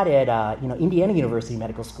spot at Indiana University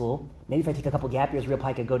Medical School. Maybe if I take a couple gap years real quick,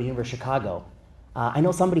 I could go to University of Chicago. I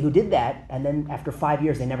know somebody who did that, and then after 5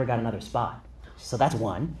 years, they never got another spot. So that's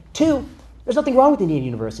one. Two, there's nothing wrong with Indiana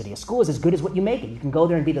University. A school is as good as what you make it. You can go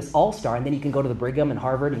there and be this all-star, and then you can go to the Brigham and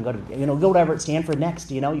Harvard, and go to go whatever at Stanford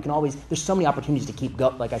next. You can always. There's so many opportunities to keep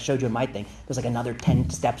going. Like I showed you in my thing, there's another 10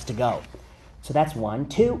 steps to go. So that's one.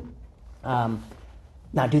 Two.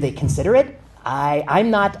 Now, do they consider it?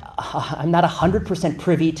 I'm not 100%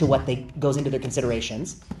 privy to what goes into their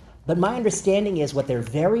considerations, but my understanding is what they're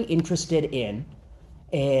very interested in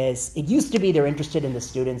is, it used to be they're interested in the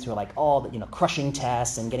students who are all crushing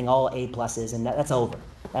tests and getting all A pluses, and that's over.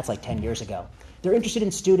 That's 10 years ago. They're interested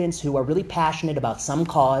in students who are really passionate about some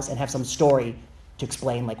cause and have some story to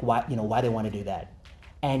explain why they want to do that.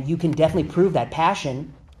 And you can definitely prove that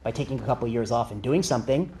passion by taking a couple of years off and doing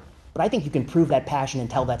something. But I think you can prove that passion and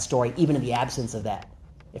tell that story even in the absence of that.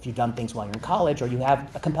 If you've done things while you're in college, or you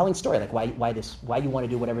have a compelling story, why you want to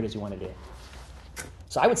do whatever it is you want to do.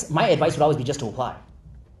 So my advice would always be just to apply.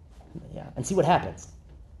 Yeah, and see what happens.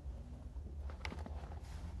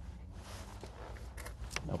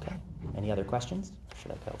 Okay. Any other questions?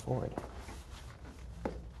 Should I go forward?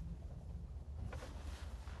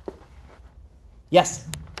 Yes.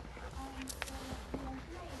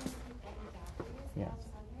 Yeah.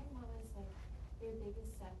 Your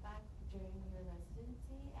biggest setback during your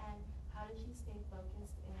residency, and how did you stay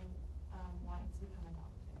focused in wanting to become a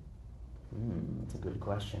doctor? That's a good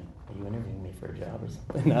question. Are you interviewing me for a job or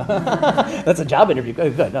something? No. That's a job interview.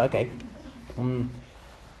 Good. No, okay.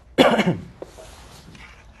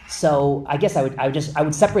 So I guess I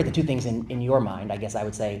would separate the two things in your mind. I guess I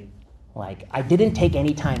would say, like, I didn't take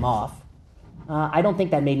any time off. I don't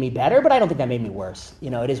think that made me better, but I don't think that made me worse.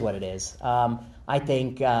 It is what it is. I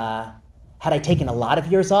think had I taken a lot of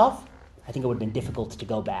years off, I think it would have been difficult to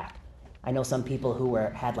go back. I know some people who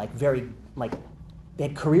had they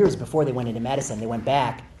had careers before they went into medicine. They went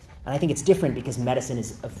back, and I think it's different because medicine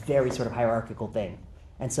is a very sort of hierarchical thing.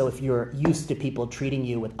 And so if you're used to people treating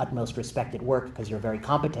you with utmost respect at work because you're very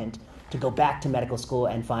competent, to go back to medical school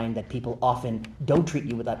and find that people often don't treat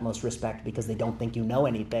you with utmost respect because they don't think you know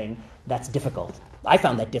anything, that's difficult. I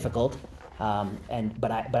found that difficult,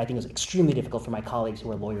 but I think it was extremely difficult for my colleagues who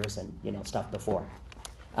were lawyers and stuff before.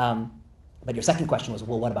 But your second question was,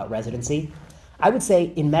 well, what about residency? I would say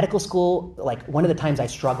in medical school, like one of the times I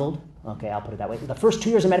struggled, okay, I'll put it that way. The first 2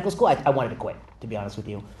 years of medical school, I wanted to quit, to be honest with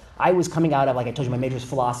you. I was coming out of, like I told you, my major is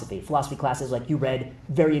philosophy. Philosophy classes, like you read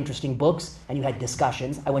very interesting books and you had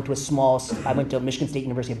discussions. I went to Michigan State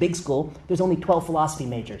University, a big school. There's only 12 philosophy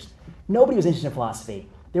majors. Nobody was interested in philosophy.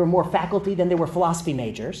 There were more faculty than there were philosophy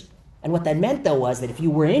majors. And what that meant, though, was that if you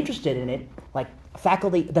were interested in it, like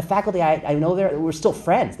the faculty I know there, we're still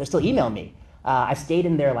friends. They still email me. I've stayed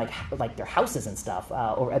in their like their houses and stuff,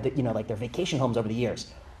 or like their vacation homes over the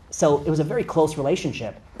years. So it was a very close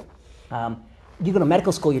relationship. You go to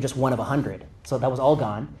medical school, you're just one of 100. So that was all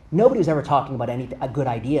gone. Nobody was ever talking about any good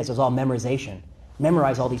ideas. It was all memorization.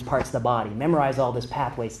 Memorize all these parts of the body. Memorize all this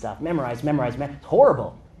pathway stuff. Memorize. It's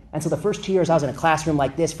horrible. And so the first 2 years I was in a classroom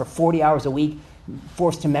like this for 40 hours a week,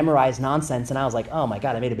 forced to memorize nonsense, and I was like, oh my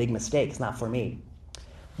God, I made a big mistake. It's not for me.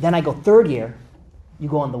 Then I go third year, you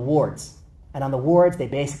go on the wards. And on the wards, they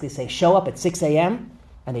basically say, show up at 6 a.m.,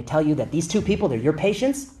 and they tell you that these two people, they're your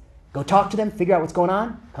patients. Go talk to them, figure out what's going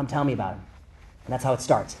on, come tell me about it. And that's how it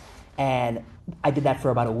starts. And I did that for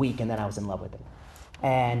about a week, and then I was in love with it.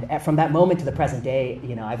 And from that moment to the present day,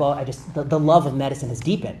 the love of medicine has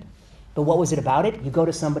deepened. But what was it about it? You go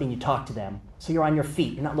to somebody and you talk to them. So you're on your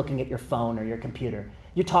feet. You're not looking at your phone or your computer.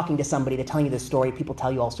 You're talking to somebody. They're telling you this story. People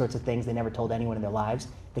tell you all sorts of things they never told anyone in their lives.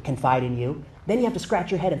 They confide in you. Then you have to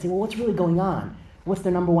scratch your head and say, well, what's really going on? What's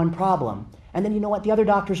their number one problem? And then you know what? The other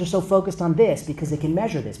doctors are so focused on this because they can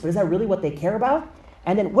measure this. But is that really what they care about?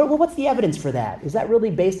 And then what's the evidence for that? Is that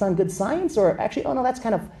really based on good science? Or actually, oh no, that's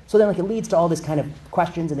kind of... So then it leads to all this kind of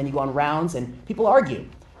questions, and then you go on rounds and people argue.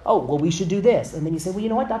 Oh, well, we should do this. And then you say, well, you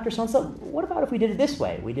know what, Dr. So-and-so, what about if we did it this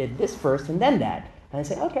way? We did this first and then that. And I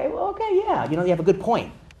say, okay, yeah. You have a good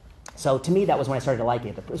point. So to me, that was when I started to like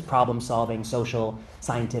it. It was problem solving, social,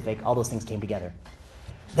 scientific, all those things came together.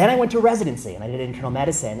 Then I went to residency, and I did internal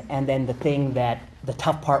medicine. And then the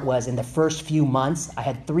tough part was in the first few months, I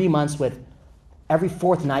had 3 months with every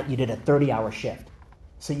fourth night you did a 30-hour shift.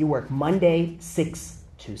 So you work Monday 6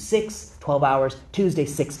 to 6, 12 hours, Tuesday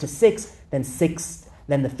 6 to 6,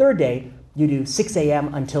 then the third day you do 6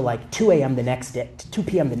 a.m. until like 2 a.m. the next day, 2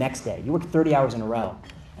 p.m. the next day. You work 30 hours in a row.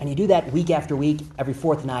 And you do that week after week, every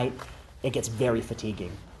fourth night. It gets very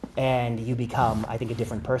fatiguing. And you become, I think, a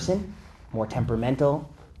different person, more temperamental.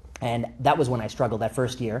 And that was when I struggled that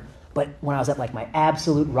first year. But when I was at like my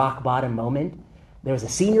absolute rock bottom moment, there was a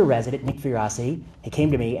senior resident, Nick Fiorassi. He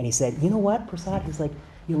came to me and he said, you know what, Prasad? He's like,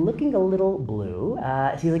 you're looking a little blue.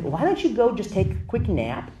 He's like, why don't you go just take a quick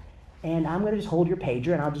nap? And I'm going to just hold your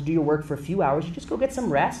pager, and I'll just do your work for a few hours. You just go get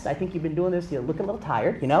some rest. I think you've been doing this. You're looking a little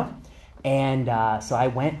tired, And so I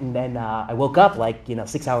went, and then I woke up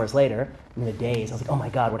 6 hours later in the daze. I was like, oh my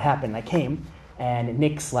God, what happened? And I came, and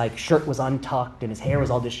Nick's shirt was untucked, and his hair was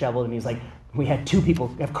all disheveled, and he was like, we had 2 people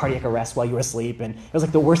have cardiac arrest while you were asleep, and it was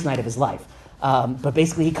like the worst night of his life. But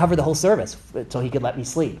basically, he covered the whole service so he could let me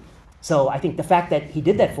sleep. So I think the fact that he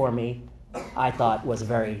did that for me, I thought was a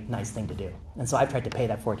very nice thing to do. And so I've tried to pay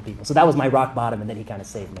that forward to people. So that was my rock bottom, and then he kind of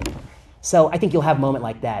saved me. So I think you'll have a moment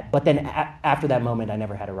like that. But then after that moment, I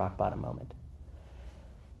never had a rock bottom moment.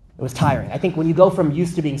 It was tiring. I think when you go from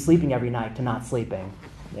used to being sleeping every night to not sleeping,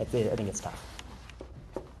 I think it's tough.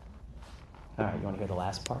 All right, you want to hear the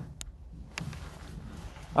last part?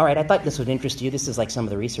 All right, I thought this would interest you. This is like some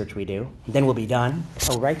of the research we do. Then we'll be done.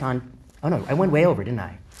 Oh, right on. Oh, no, I went way over, didn't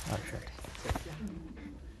I? Oh, shit.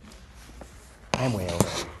 I'm way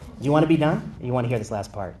over. Do you want to be done? Or you want to hear this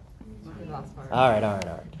last part? All right.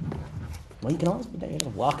 Well, you can always be done. You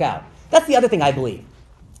can walk out. That's the other thing I believe.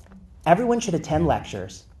 Everyone should attend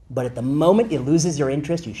lectures, but at the moment it loses your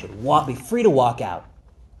interest, you should be free to walk out.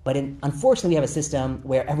 But unfortunately, we have a system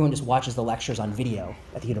where everyone just watches the lectures on video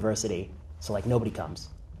at the university, so nobody comes.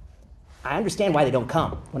 I understand why they don't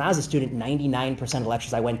come. When I was a student, 99% of the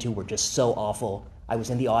lectures I went to were just so awful. I was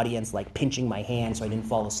in the audience like pinching my hand so I didn't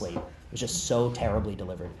fall asleep. It was just so terribly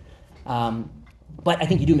delivered. But I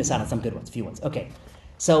think you do miss out on some good ones, a few ones. Okay,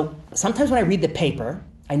 so sometimes when I read the paper,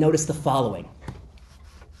 I notice the following.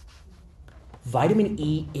 Vitamin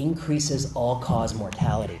E increases all-cause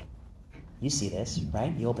mortality. You see this,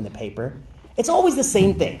 right? You open the paper. It's always the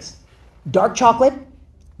same things. Dark chocolate,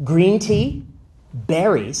 green tea,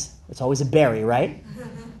 berries. It's always a berry, right?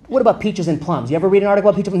 What about peaches and plums? You ever read an article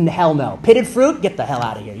about peaches? Hell no. Pitted fruit? Get the hell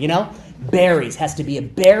out of here, you know? Berries. Has to be a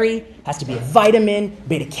berry, has to be a vitamin,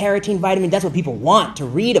 beta-carotene vitamin. That's what people want to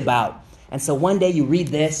read about. And so one day you read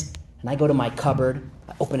this, and I go to my cupboard,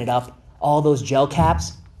 I open it up, all those gel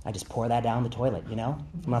caps, I just pour that down the toilet, you know?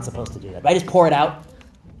 I'm not supposed to do that. But I just pour it out,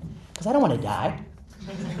 because I don't want to die,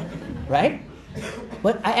 right?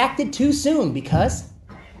 But I acted too soon because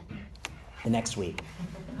the next week,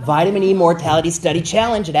 Vitamin E Mortality Study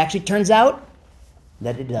Challenge, it actually turns out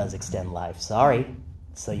that it does extend life. Sorry.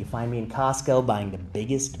 So you find me in Costco buying the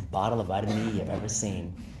biggest bottle of vitamin E you've ever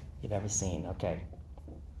seen. Okay.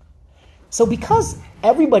 So because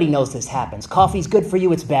everybody knows this happens, coffee's good for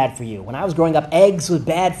you, it's bad for you. When I was growing up, eggs was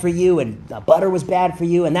bad for you, and butter was bad for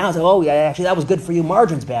you, and now it's like, oh, yeah, actually that was good for you,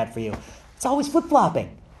 margarine's bad for you. It's always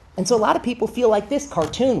flip-flopping. And so a lot of people feel like this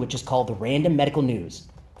cartoon, which is called the Random Medical News,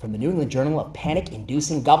 from the New England Journal of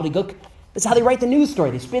Panic-Inducing Gobbledygook. This is how they write the news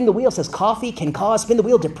story. They spin the wheel, says coffee can cause spin the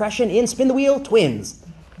wheel depression in spin the wheel twins.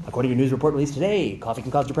 According to a news report released today, coffee can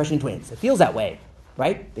cause depression in twins. It feels that way,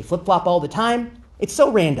 right? They flip-flop all the time. It's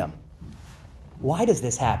so random. Why does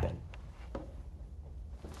this happen?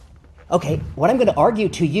 Okay, what I'm going to argue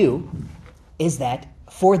to you is that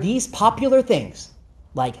for these popular things,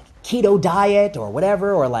 like keto diet or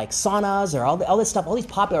whatever, or like saunas or all this stuff, all these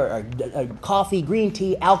popular coffee, green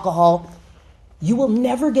tea, alcohol, you will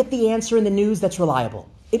never get the answer in the news that's reliable.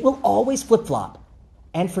 It will always flip-flop.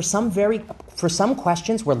 And for some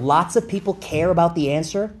questions where lots of people care about the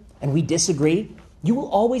answer and we disagree, you will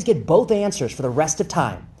always get both answers for the rest of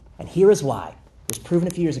time. And here is why. It was proven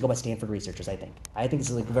a few years ago by Stanford researchers, I think. I think this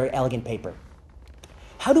is a very elegant paper.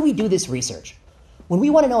 How do we do this research? When we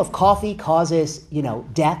want to know if coffee causes,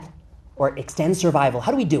 death or extends survival,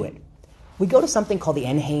 how do we do it? We go to something called the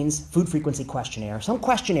NHANES Food Frequency Questionnaire, some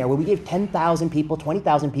questionnaire where we gave 10,000 people,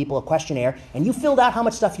 20,000 people a questionnaire, and you filled out how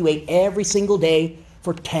much stuff you ate every single day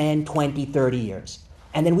for 10, 20, 30 years.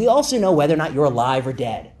 And then we also know whether or not you're alive or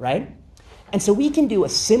dead, right? And so we can do a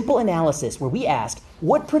simple analysis where we ask,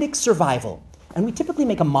 what predicts survival? And we typically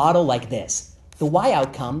make a model like this. The Y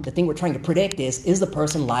outcome, the thing we're trying to predict is the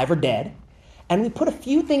person alive or dead? And we put a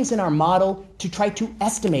few things in our model to try to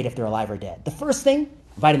estimate if they're alive or dead. The first thing,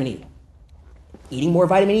 vitamin E. Eating more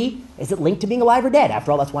vitamin E, is it linked to being alive or dead?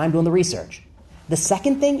 After all, that's why I'm doing the research. The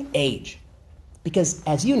second thing, age. Because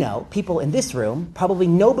as you know, people in this room, probably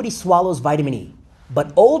nobody swallows vitamin E.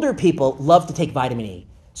 But older people love to take vitamin E.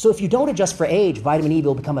 So if you don't adjust for age, vitamin E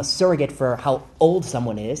will become a surrogate for how old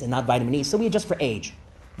someone is and not vitamin E. So we adjust for age.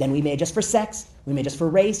 Then we may adjust for sex, we may adjust for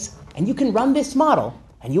race, and you can run this model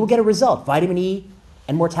and you will get a result, vitamin E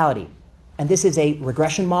and mortality. And this is a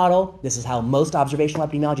regression model. This is how most observational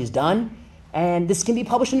epidemiology is done. And this can be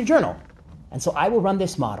published in a journal. And so I will run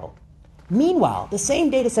this model. Meanwhile, the same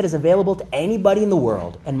data set is available to anybody in the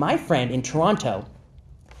world. And my friend in Toronto,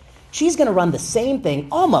 she's going to run the same thing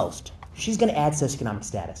almost. She's going to add socioeconomic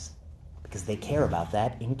status because they care about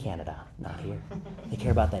that in Canada, not here. They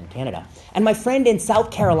care about that in Canada. And my friend in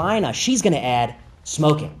South Carolina, she's going to add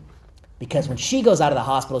smoking because when she goes out of the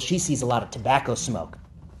hospital, she sees a lot of tobacco smoke.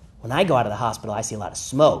 When I go out of the hospital, I see a lot of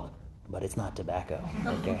smoke, but it's not tobacco,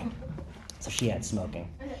 okay? So she adds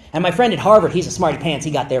smoking. And my friend at Harvard, he's a smarty pants.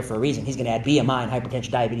 He got there for a reason. He's going to add BMI and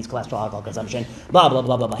hypertension, diabetes, cholesterol, alcohol consumption, blah, blah,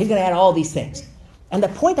 blah, blah, blah. He's going to add all these things. And the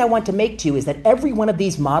point I want to make to you is that every one of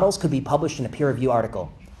these models could be published in a peer-review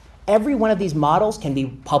article. Every one of these models can be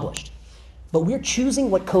published. But we're choosing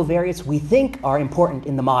what covariates we think are important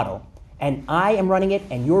in the model. And I am running it,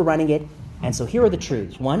 and you're running it. And so here are the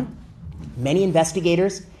truths. One, many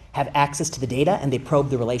investigators have access to the data, and they probe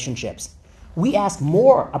the relationships. We ask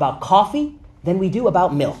more about coffee than we do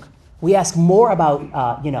about milk. We ask more about,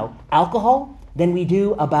 alcohol than we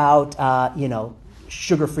do about,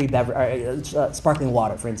 sugar-free beverage, sparkling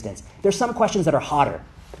water, for instance. There's some questions that are hotter.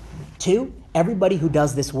 Two, everybody who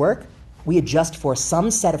does this work, we adjust for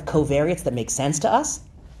some set of covariates that make sense to us.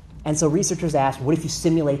 And so researchers asked, what if you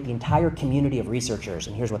simulate the entire community of researchers?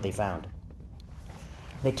 And here's what they found.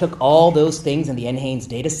 They took all those things in the NHANES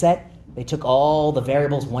data set, they took all the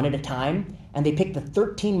variables one at a time, and they picked the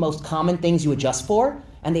 13 most common things you adjust for,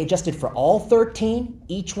 and they adjusted for all 13,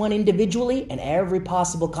 each one individually, and every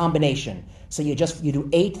possible combination. So you do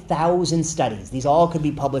 8,000 studies. These all could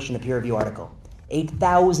be published in a peer review article.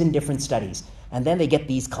 8,000 different studies. And then they get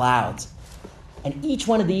these clouds. And each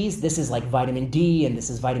one of these, this is like vitamin D, and this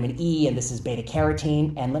is vitamin E, and this is beta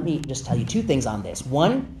carotene. And let me just tell you two things on this.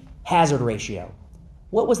 One, hazard ratio.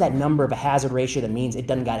 What was that number of a hazard ratio that means it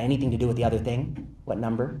doesn't got anything to do with the other thing? What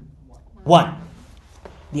number? 1.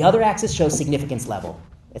 The other axis shows significance level.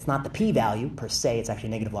 It's not the p-value per se, it's actually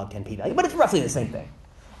negative log 10 p-value, but it's roughly the same thing.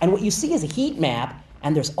 And what you see is a heat map,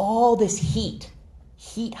 and there's all this heat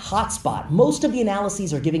hotspot. Most of the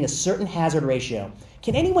analyses are giving a certain hazard ratio.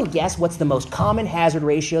 Can anyone guess what's the most common hazard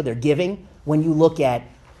ratio they're giving when you look at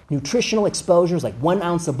nutritional exposures, like 1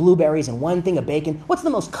 ounce of blueberries and 1 thing of bacon? What's the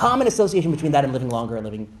most common association between that and living longer and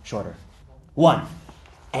living shorter? 1.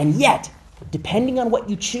 And yet, depending on what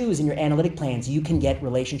you choose in your analytic plans, you can get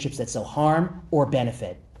relationships that so harm or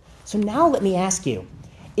benefit. So now let me ask you,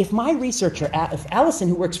 if my researcher, if Allison,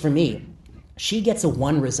 who works for me, she gets a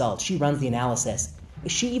 1 result, she runs the analysis,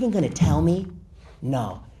 is she even going to tell me?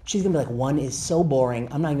 No. She's going to be like, 1 is so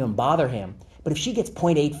boring, I'm not even going to bother him. But if she gets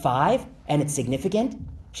 0.85 and it's significant,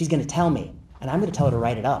 she's going to tell me, and I'm going to tell her to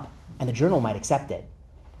write it up, and the journal might accept it.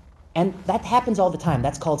 And that happens all the time.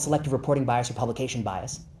 That's called selective reporting bias or publication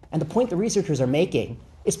bias. And the point the researchers are making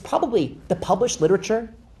is probably the published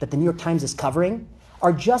literature that the New York Times is covering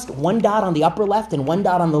are just 1 dot on the upper left and 1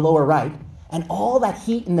 dot on the lower right, and all that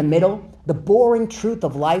heat in the middle, the boring truth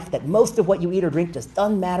of life that most of what you eat or drink just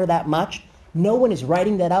doesn't matter that much. No one is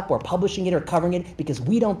writing that up or publishing it or covering it because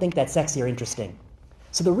we don't think that's sexy or interesting.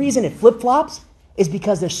 So the reason it flip-flops is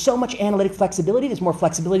because there's so much analytic flexibility, there's more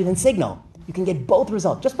flexibility than signal. You can get both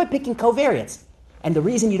results just by picking covariates. And the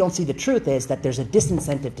reason you don't see the truth is that there's a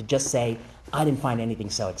disincentive to just say, I didn't find anything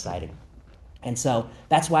so exciting. And so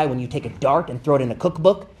that's why when you take a dart and throw it in a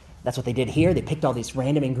cookbook, that's what they did here. They picked all these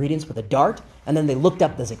random ingredients with a dart, and then they looked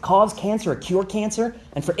up, does it cause cancer or cure cancer?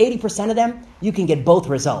 And for 80% of them, you can get both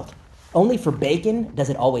results. Only for bacon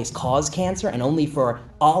does it always cause cancer, and only for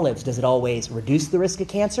olives does it always reduce the risk of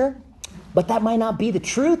cancer. But that might not be the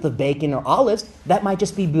truth of bacon or olives. That might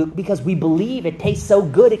just be because we believe it tastes so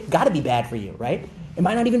good, it's got to be bad for you, right? It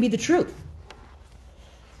might not even be the truth.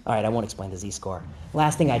 All right, I won't explain the z-score.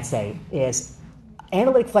 Last thing I'd say is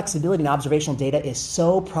analytic flexibility in observational data is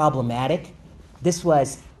so problematic. This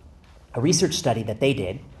was a research study that they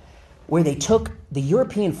did where they took the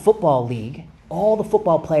European Football League, all the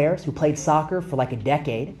football players who played soccer for like a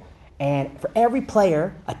decade, and for every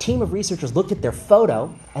player, a team of researchers looked at their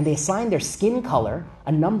photo and they assigned their skin color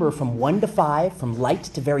a number from 1 to 5, from light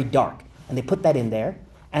to very dark. And they put that in there.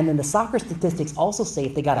 And then the soccer statistics also say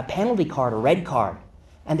if they got a penalty card or red card.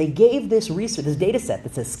 And they gave this research, this data set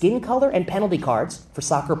that says skin color and penalty cards for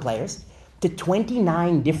soccer players to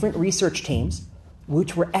 29 different research teams,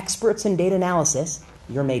 which were experts in data analysis,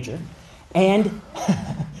 your major. And,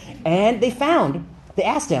 and they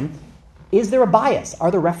asked them, is there a bias? Are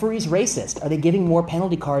the referees racist? Are they giving more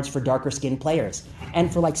penalty cards for darker-skinned players?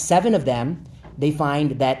 And for like 7 of them, they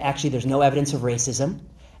find that actually there's no evidence of racism.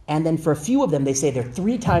 And then for a few of them, they say they're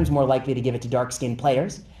 3 times more likely to give it to dark-skinned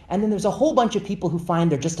players. And then there's a whole bunch of people who find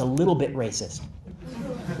they're just a little bit racist.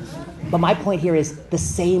 But my point here is the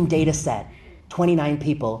same data set, 29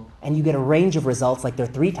 people, and you get a range of results like they're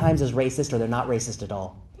 3 times as racist or they're not racist at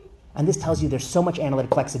all. And this tells you there's so much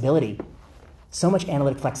analytic flexibility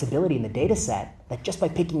in the data set that just by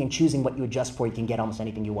picking and choosing what you adjust for, you can get almost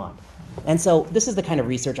anything you want. And so this is the kind of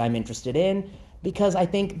research I'm interested in because I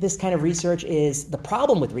think this kind of research is the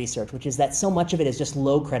problem with research, which is that so much of it is just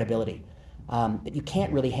low credibility that you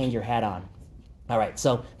can't really hang your hat on. All right,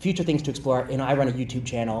 so future things to explore. I run a YouTube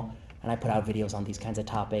channel and I put out videos on these kinds of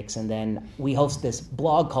topics. And then we host this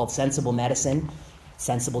blog called Sensible Medicine,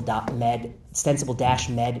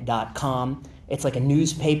 sensible-med.com. It's like a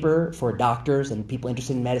newspaper for doctors and people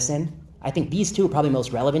interested in medicine. I think these 2 are probably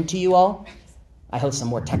most relevant to you all. I host some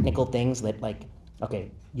more technical things that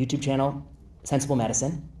YouTube channel, Sensible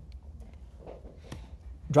Medicine.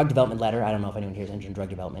 Drug development letter. I don't know if anyone here is interested in drug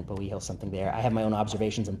development, but we host something there. I have my own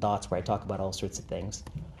observations and thoughts where I talk about all sorts of things.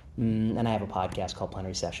 And I have a podcast called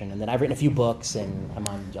Plenary Session. And then I've written a few books, and I'm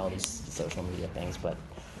on all these social media things. But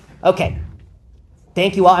okay.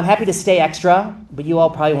 Thank you all. I'm happy to stay extra, but you all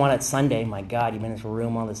probably want it Sunday. My God, you've been in this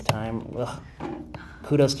room all this time. Ugh.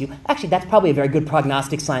 Kudos to you. Actually, that's probably a very good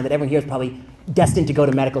prognostic sign that everyone here is probably destined to go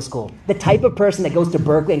to medical school. The type of person that goes to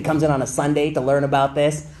Berkeley and comes in on a Sunday to learn about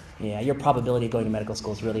this, yeah, your probability of going to medical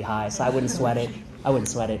school is really high, so I wouldn't sweat it.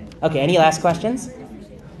 Okay, any last questions?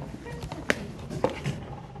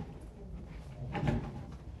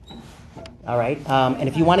 All right, and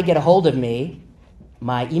if you want to get a hold of me,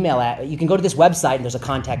 my email, you can go to this website and there's a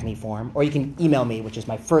contact me form, or you can email me, which is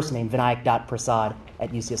my first name,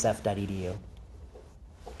 vinayak.prasad@ucsf.edu.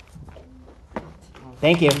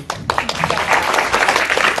 Thank you.